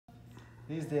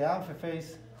This is the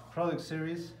Amphe-Phase product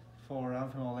series for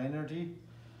Amphe Energy.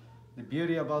 The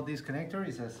beauty about this connector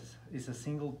is a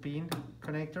single pin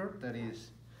connector that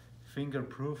is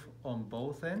finger-proof on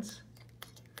both ends.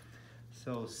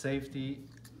 So safety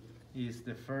is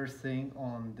the first thing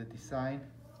on the design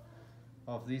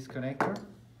of this connector.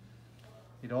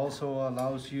 It also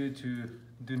allows you to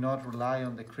do not rely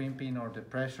on the crimping or the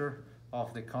pressure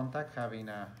of the contact. Having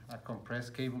a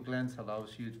compressed cable glands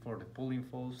allows you for the pulling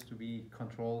force to be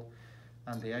controlled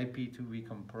and the IP to be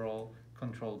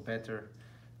controlled better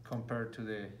compared to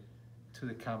the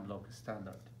Genlok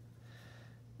standard.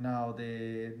 Now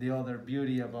the other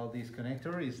beauty about this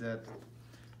connector is that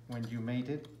when you mate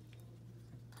it,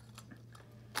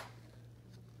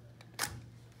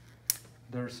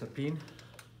 there's a pin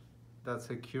that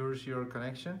secures your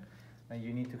connection, and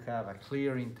you need to have a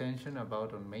clear intention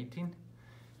about on mating,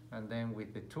 and then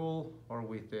with the tool or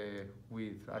with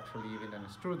actually even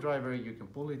a screwdriver you can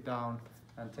pull it down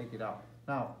and take it out.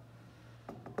 Now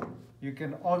you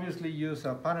can obviously use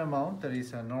a panel mount that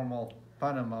is a normal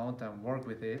panel mount and work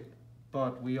with it,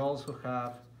 but we also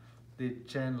have the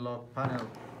Genlok panel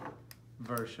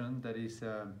version that is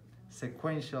a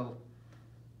sequential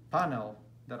panel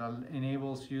that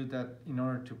enables you that in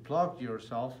order to plug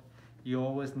yourself, you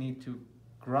always need to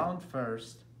ground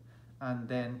first, and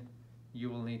then you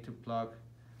will need to plug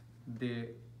the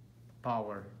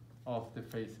power of the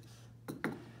phases.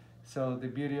 So the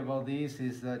beauty about this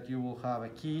is that you will have a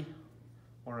key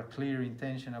or a clear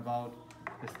intention about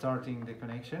starting the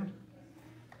connection.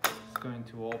 It's going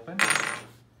to open.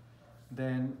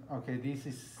 Then, okay,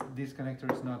 this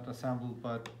connector is not assembled,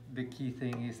 but the key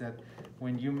thing is that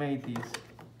when you mate this,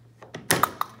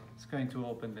 it's going to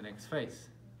open the next phase.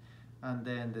 And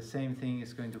then the same thing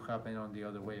is going to happen on the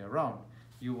other way around.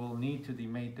 You will need to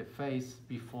demate the phase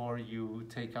before you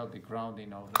take out the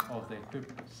grounding of the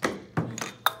equipment. So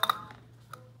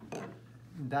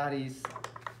that is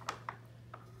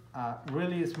a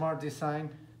really smart design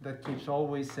that keeps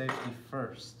always safety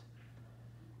first.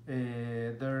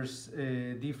 There's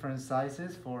different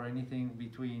sizes for anything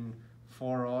between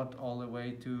 4-aught all the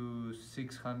way to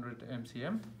 600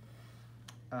 MCM,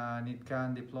 and it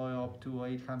can deploy up to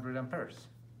 800 amperes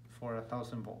for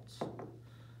 1000 volts.